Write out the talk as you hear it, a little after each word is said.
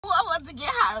I want to get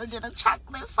higher than a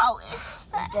chocolate fountain.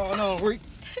 What's going on, Rick?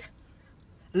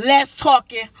 Less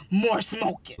talking, more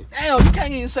smoking. Damn, you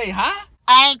can't even say hi?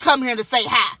 I ain't come here to say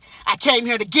hi. I came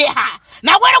here to get high.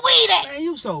 Now where the weed at? Man,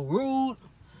 you so rude.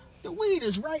 The weed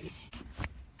is right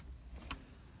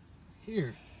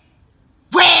here.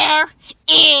 Where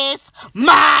is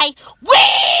my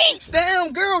weed?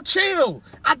 Damn, girl, chill.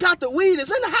 I got the weed. It's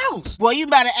in the house. Well, you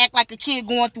better act like a kid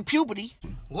going through puberty.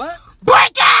 What?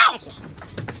 Break out!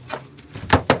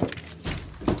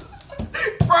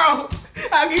 Bro,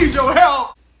 I need your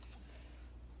help.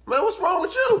 Man, what's wrong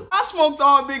with you? I smoked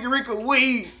all Big Rica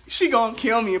weed. She gonna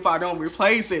kill me if I don't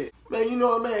replace it. Man, you know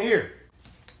what, man? Here.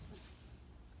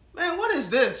 Man, what is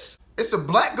this? It's a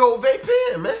Black Gold vape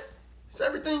pen, man. It's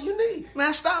everything you need.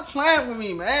 Man, stop playing with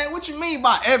me, man. What you mean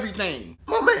by everything?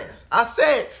 My man, I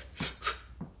said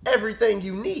everything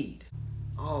you need.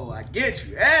 Oh, I get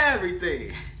you.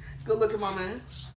 Everything. Good look at my man.